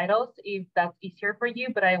subtitles if that's easier for you,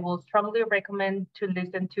 but I will strongly recommend to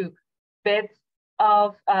listen to bits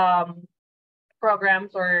of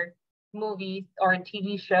programs or movies or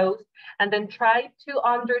TV shows, and then try to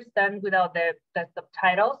understand without the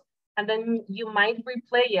subtitles. And then you might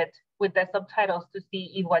replay it with the subtitles to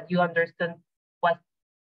see if what you understand was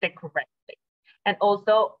the correct thing. And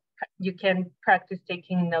also, you can practice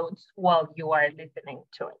taking notes while you are listening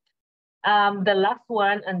to it. The last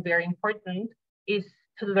one, and very important, is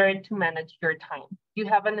to learn to manage your time. You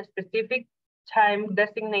have a specific time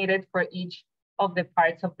designated for each of the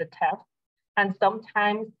parts of the test. And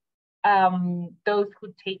sometimes those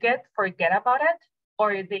who take it forget about it,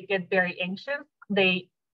 or they get very anxious.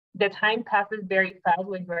 The time passes very fast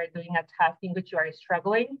when you are doing a task in which you are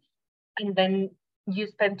struggling. And then you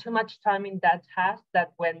spend too much time in that task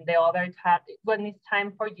that when it's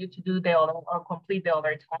time for you to do the other or complete the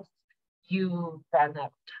other tasks, you run out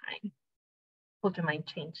of time. Would you mind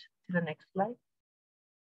change to the next slide?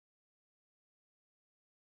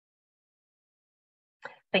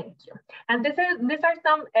 Thank you. And these are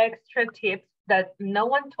some extra tips that no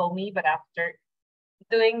one told me, but after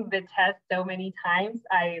doing the test so many times,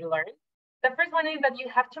 I learned. The first one is that you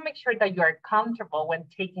have to make sure that you are comfortable when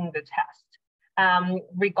taking the test.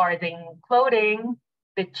 Regarding clothing,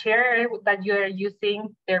 the chair that you are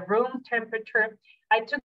using, the room temperature. I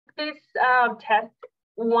took this test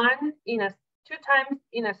two times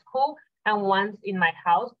in a school and once in my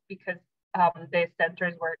house because the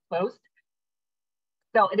centers were closed.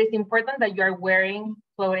 So it is important that you are wearing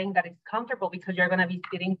clothing that is comfortable because you're going to be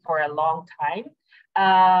sitting for a long time.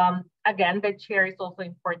 Again, the chair is also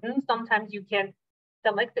important. Sometimes you can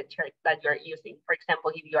select the chair that you're using, for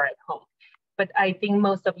example, if you're at home. But I think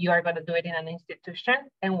most of you are going to do it in an institution.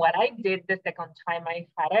 And what I did the second time I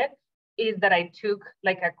had it is that I took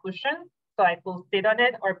like a cushion so I could sit on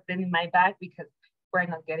it or put it in my back because we're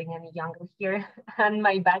not getting any younger here. And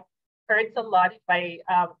my back hurts a lot if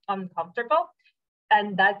I'm uncomfortable.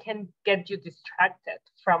 And that can get you distracted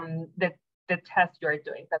from the test you're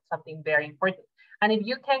doing. That's something very important. And if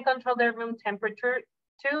you can control the room temperature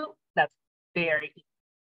too, that's very easy.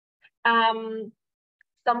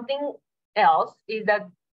 Something else is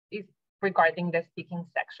regarding the speaking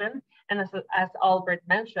section. And as Albert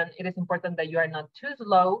mentioned, it is important that you are not too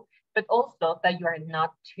slow, but also that you are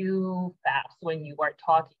not too fast when you are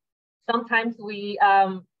talking. Sometimes we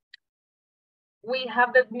have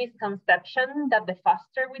the misconception that the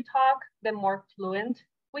faster we talk, the more fluent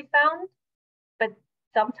we sound. But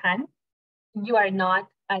sometimes you are not,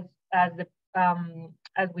 as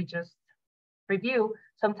we just reviewed,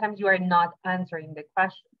 sometimes you are not answering the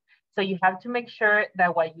question. So you have to make sure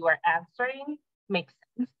that what you are answering makes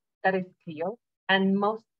sense, that is clear, and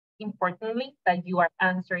most importantly, that you are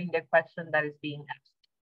answering the question that is being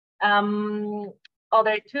asked.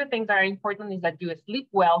 Other two things that are important is that you sleep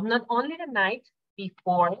well, not only the night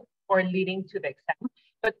before or leading to the exam,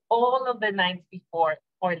 but all of the nights before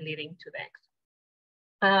or leading to the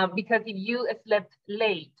exam. Because if you slept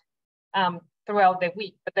late throughout the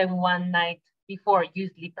week, but then one night before you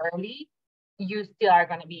sleep early, you still are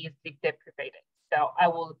going to be sleep deprived. So I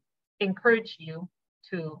will encourage you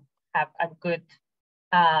to have a good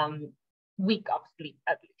week of sleep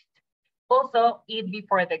at least. Also, eat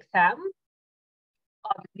before the exam.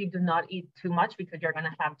 Obviously, do not eat too much because you're going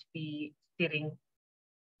to have to be sitting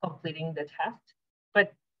completing the test.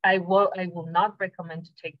 But I will not recommend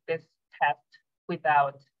to take this test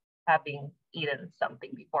without having eaten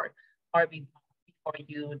something before or before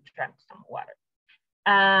you drank some water.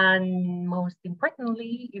 And most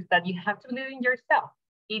importantly is that you have to believe in yourself.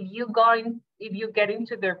 If you get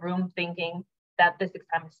into the room thinking that this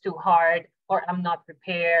exam is too hard, or I'm not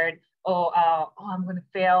prepared, or I'm going to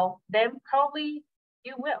fail, then probably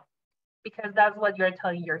you will, because that's what you're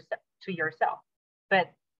telling yourself.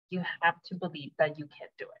 But you have to believe that you can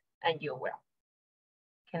do it, and you will.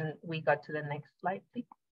 Can we go to the next slide, please?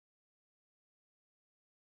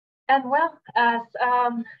 And well, as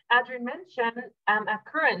Adrian mentioned, I'm a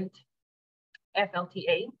current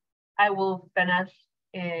FLTA. I will finish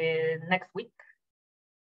next week.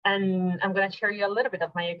 And I'm going to share you a little bit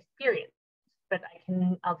of my experience, but I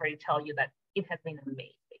can already tell you that it has been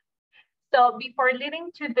amazing. So before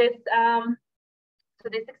leading to this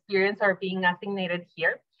experience or being assignated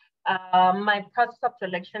here, my process of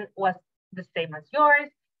selection was the same as yours.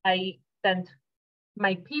 I sent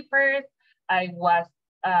my papers. I was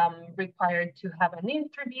required to have an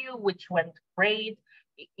interview, which went great.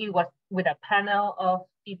 It was with a panel of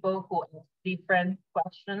people who asked different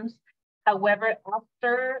questions. However,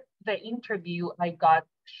 after the interview, I got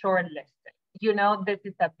shortlisted. You know, this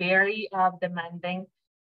is a very demanding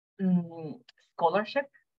scholarship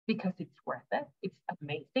because it's worth it. It's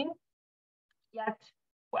amazing. Yet,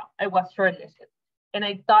 well, I was shortlisted. And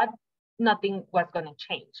I thought nothing was going to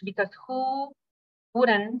change because who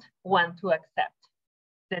wouldn't want to accept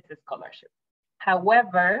this scholarship?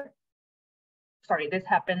 However, sorry, this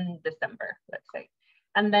happened in December, let's say.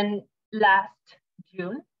 And then last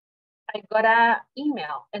June, I got an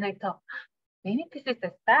email and I thought, maybe this is a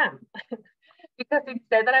spam because it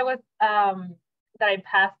said that I was, that I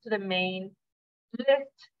passed to the main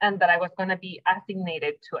list and that I was going to be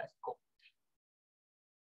assignated to a school.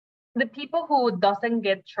 The people who doesn't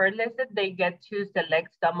get shortlisted, they get to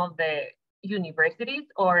select some of the universities,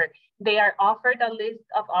 or they are offered a list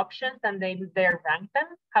of options and they rank them.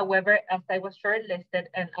 However, as I was shortlisted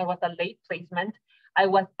and I was a late placement, I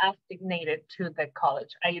was assignated to the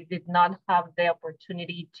college. I did not have the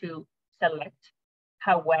opportunity to select.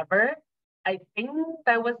 However, I think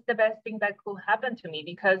that was the best thing that could happen to me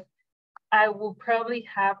because I will probably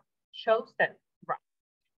have chosen right.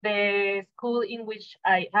 The school in which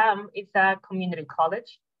I am is a community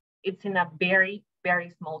college. It's in a very, very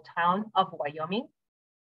small town of Wyoming.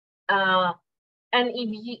 And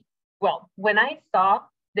when I saw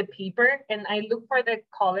the paper and I looked for the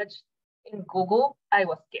college in Google, I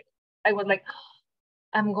was scared. I was like, oh,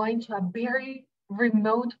 I'm going to a very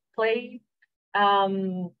remote place.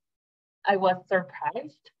 I was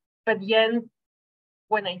surprised, but then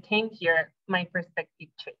when I came here, my perspective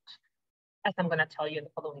changed, as I'm going to tell you in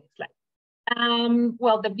the following slide.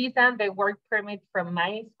 Well, the visa and the work permit from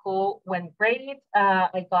my school went great.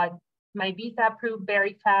 I got my visa approved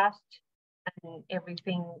very fast, and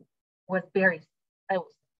everything was can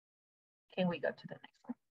we go to the next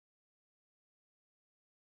one?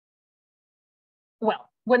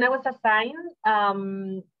 Well, when I was assigned,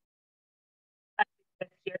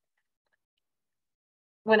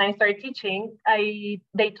 when I started teaching,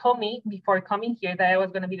 they told me before coming here that I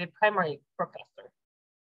was going to be the primary professor.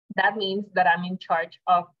 That means that I'm in charge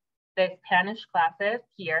of the Spanish classes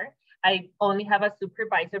here. I only have a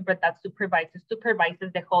supervisor, but that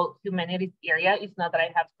supervises the whole humanities area. It's not that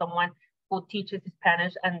I have someone who teaches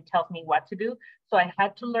Spanish and tells me what to do. So I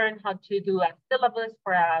had to learn how to do a syllabus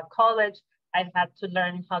for a college. I had to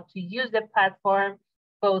learn how to use the platform,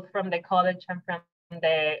 both from the college and from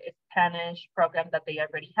the Spanish program that they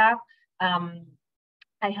already have.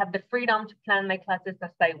 I had the freedom to plan my classes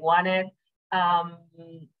as I wanted.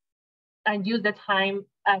 And use the time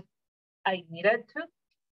as I needed to.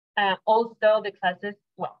 Also the classes,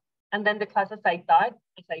 and then the classes I thought,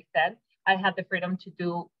 as I said, I had the freedom to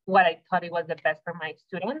do what I thought it was the best for my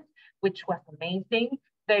students, which was amazing.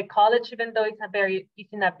 The college, even though it's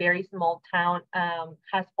in a very small town,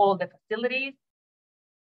 has all the facilities.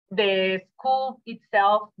 The school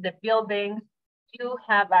itself, the buildings, you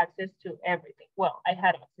have access to everything. Well, I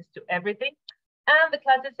had access to everything. And the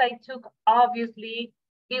classes I took, obviously,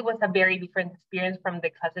 it was a very different experience from the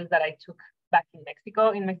classes that I took back in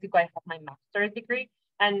Mexico. In Mexico, I have my master's degree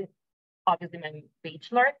and obviously my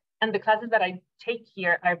bachelor. And the classes that I take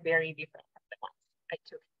here are very different from the ones I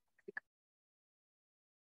took in Mexico.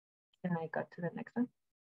 Can I go to the next one?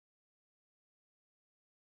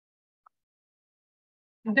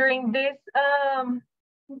 During this,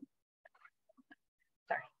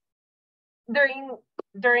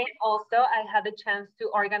 during also, I had the chance to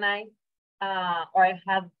organize, or I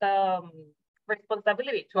had the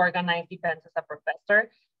responsibility to organize events as a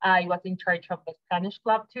professor. I was in charge of the Spanish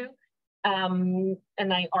club too. And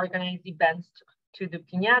I organized events to do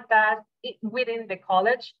piñatas within the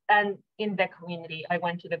college and in the community. I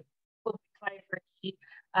went to the public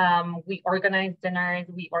library. We organized dinners,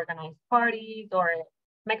 we organized parties or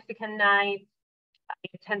Mexican nights. I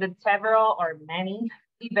attended several or many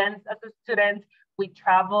events as a student. We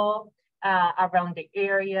travel around the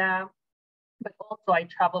area, but also I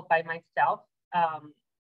traveled by myself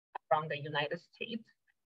around the United States,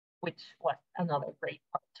 which was another great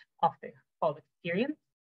part of the whole experience.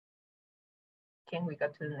 Can we go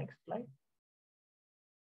to the next slide?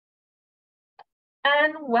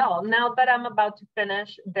 And well, now that I'm about to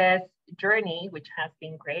finish this journey, which has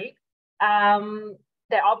been great,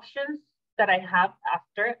 the options that I have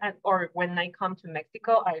after or when I come to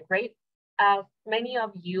Mexico are great. As many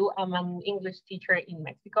of you, I'm an English teacher in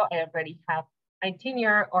Mexico. I already have my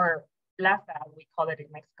tenure or plaza, we call it in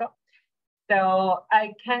Mexico. So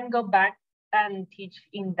I can go back and teach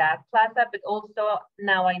in that plaza, but also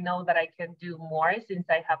now I know that I can do more since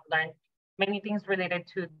I have learned many things related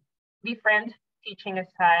to different teaching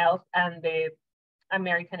styles and the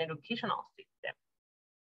American educational system.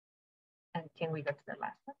 And can we go to the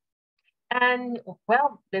last one? And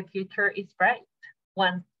well, the future is bright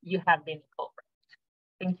once you have been over.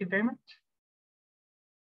 Thank you very much.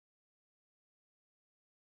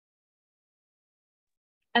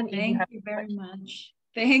 And thank you very much.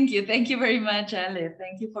 Thank you very much, Ale.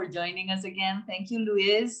 Thank you for joining us again. Thank you,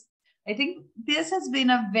 Luis. I think this has been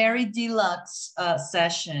a very deluxe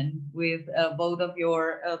session with both of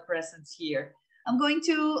your presence here. I'm going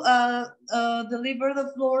to deliver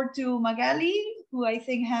the floor to Magali, who I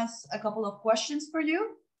think has a couple of questions for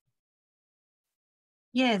you.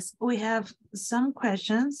 Yes, we have some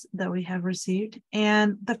questions that we have received.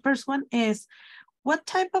 And the first one is, what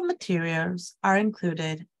type of materials are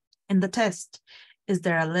included in the test? Is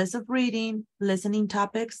there a list of reading, listening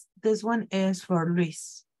topics? This one is for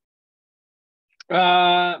Luis.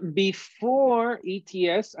 Before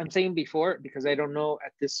ETS, I'm saying before because I don't know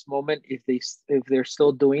at this moment if they're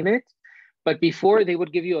still doing it, but before they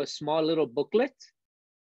would give you a small little booklet,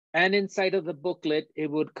 and inside of the booklet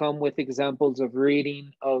it would come with examples of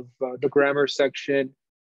reading, of the grammar section,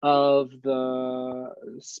 of the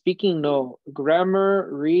grammar,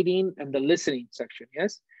 reading, and the listening section.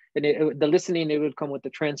 Yes, and the listening, it would come with the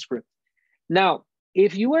transcript. Now,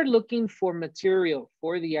 if you are looking for material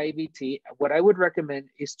for the IBT, what I would recommend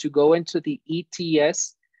is to go into the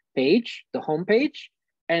ETS page, the homepage,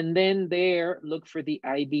 and then there look for the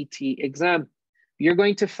IBT exam. You're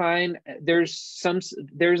going to find there's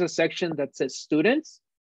a section that says students,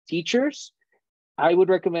 teachers. I would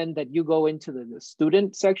recommend that you go into the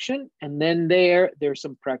student section, and then there's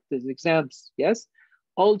some practice exams. Yes.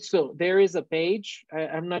 Also, there is a page.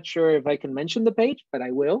 I'm not sure if I can mention the page, but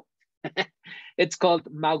I will. It's called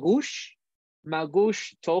Magush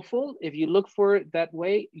TOEFL. If you look for it that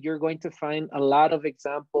way, you're going to find a lot of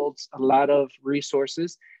examples, a lot of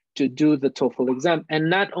resources to do the TOEFL exam. And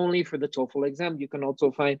not only for the TOEFL exam, you can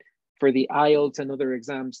also find for the IELTS and other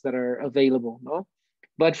exams that are available, no?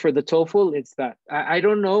 But for the TOEFL, it's that. I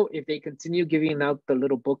don't know if they continue giving out the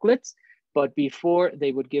little booklets, but before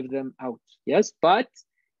they would give them out, yes? But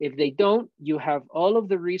if they don't, you have all of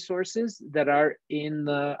the resources that are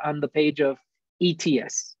on the page of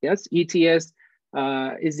ETS. Yes, ETS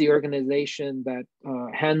is the organization that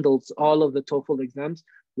handles all of the TOEFL exams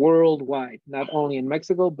worldwide, not only in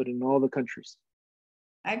Mexico, but in all the countries.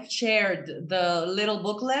 I've shared the little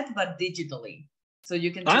booklet, but digitally. So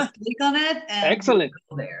you can just click on it and excellent.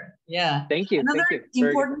 Go there. Yeah. Thank you. Another Thank you.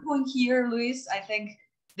 important point here, Luis, I think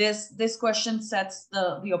this question sets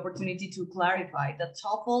the opportunity to clarify that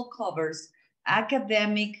TOEFL covers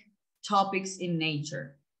academic topics in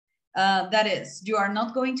nature. That is, you are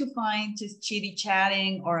not going to find just chitty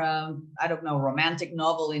chatting or I don't know, romantic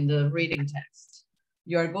novel in the reading text.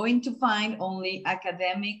 You are going to find only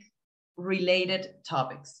academic related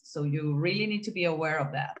topics. So you really need to be aware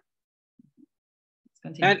of that.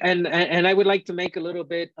 And I would like to make a little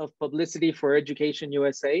bit of publicity for Education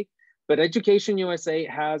USA, but Education USA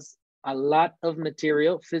has a lot of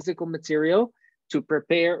material, physical material, to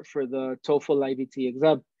prepare for the TOEFL IBT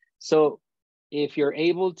exam. So If you're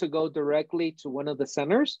able to go directly to one of the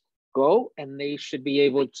centers, go, and they should be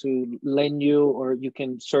able to lend you, or you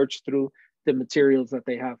can search through the materials that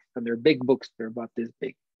they have. And they're big books, they're about this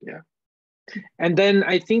big, yeah. And then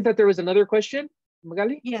I think that there was another question,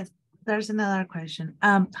 Magali? Yes, there's another question.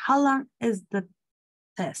 How long is the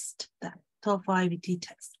test, the TOEFL IBT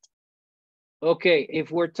test? Okay,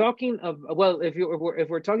 if we're talking of, well, if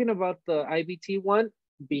we're talking about the IBT one,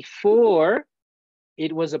 before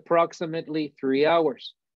it was approximately 3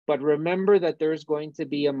 hours. But remember that there's going to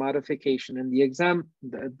be a modification in the exam.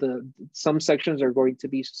 Some sections are going to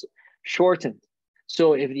be shortened.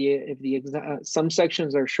 So if the exam, some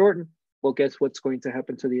sections are shortened, well, guess what's going to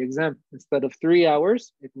happen to the exam? Instead of 3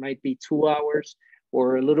 hours, it might be 2 hours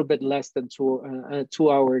or a little bit less than a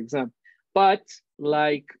 2-hour exam. But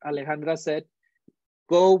like Alejandra said,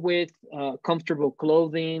 go with comfortable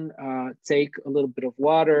clothing, take a little bit of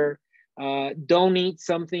water, don't eat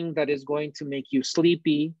something that is going to make you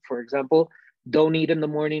sleepy. For example, don't eat in the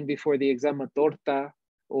morning before the exam a torta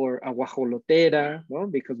or a guajolotera, no?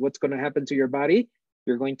 Because what's going to happen to your body?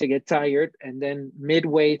 You're going to get tired, and then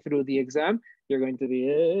midway through the exam, you're going to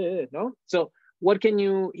be, no? So what can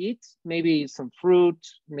you eat? Maybe some fruit,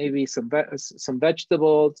 maybe some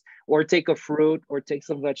vegetables, or take a fruit or take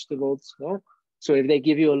some vegetables, no? So if they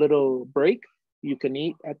give you a little break, you can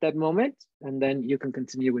eat at that moment, and then you can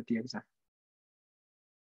continue with the exam.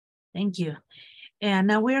 Thank you. And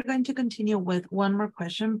now we are going to continue with one more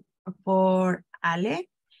question for Ale.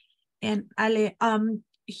 And Ale,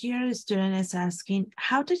 here a student is asking,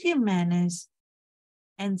 how did you manage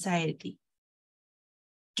anxiety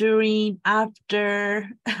during, after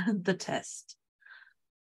the test?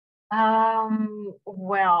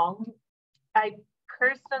 Well, I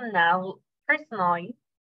personally,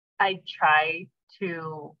 I try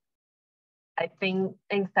to, I think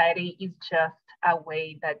anxiety is just a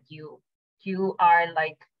way that you are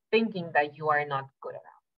like thinking that you are not good enough.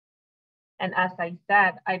 And as I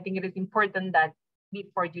said, I think it is important that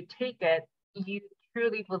before you take it, you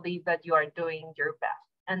truly believe that you are doing your best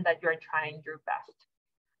and that you're trying your best.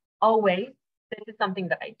 Always, this is something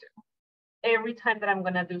that I do. Every time that I'm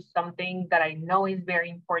gonna do something that I know is very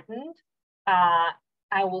important,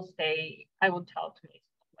 I will tell to myself,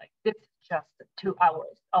 like, this is just 2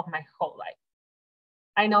 hours of my whole life.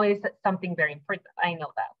 I know it's something very important, I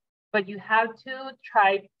know that. But you have to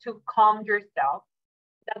try to calm yourself.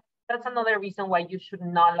 That's another reason why you should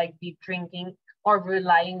not like be drinking or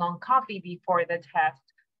relying on coffee before the test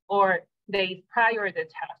or days prior to the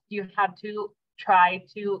test. You have to try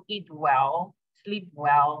to eat well, sleep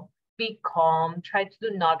well, be calm, try to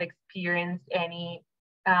do not experience any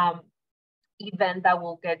event that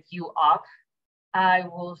will get you off. I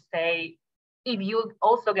will say, if you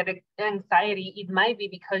also get anxiety, it might be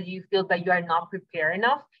because you feel that you are not prepared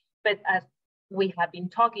enough. But as we have been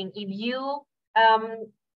talking, if you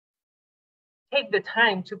take the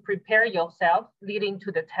time to prepare yourself leading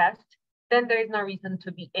to the test, then there is no reason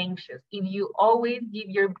to be anxious. If you always give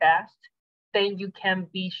your best, then you can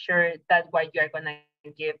be sure that what you're gonna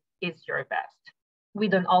give is your best. We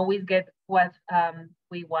don't always get what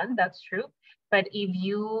we want, that's true. But if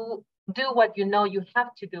you do what you know you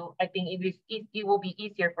have to do, I think it will be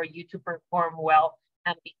easier for you to perform well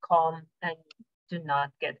and be calm and do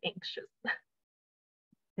not get anxious.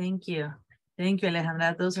 Thank you. Thank you,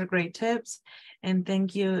 Alejandra. Those are great tips. And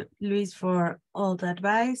thank you, Luis, for all the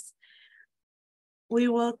advice. We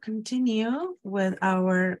will continue with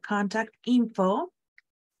our contact info.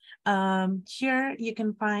 Here you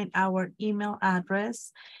can find our email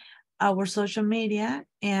address, our social media,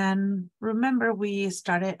 and remember we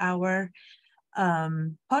started our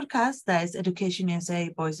podcast that is Education USA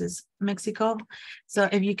Voices Mexico. So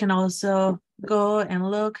if you can also go and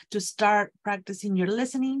look to start practicing your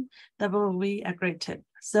listening, that will be a great tip.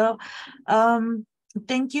 So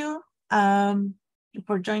thank you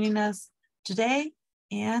for joining us today,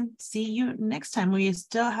 and see you next time. We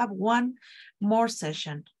still have one more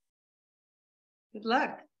session. Good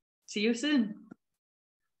luck. See you soon.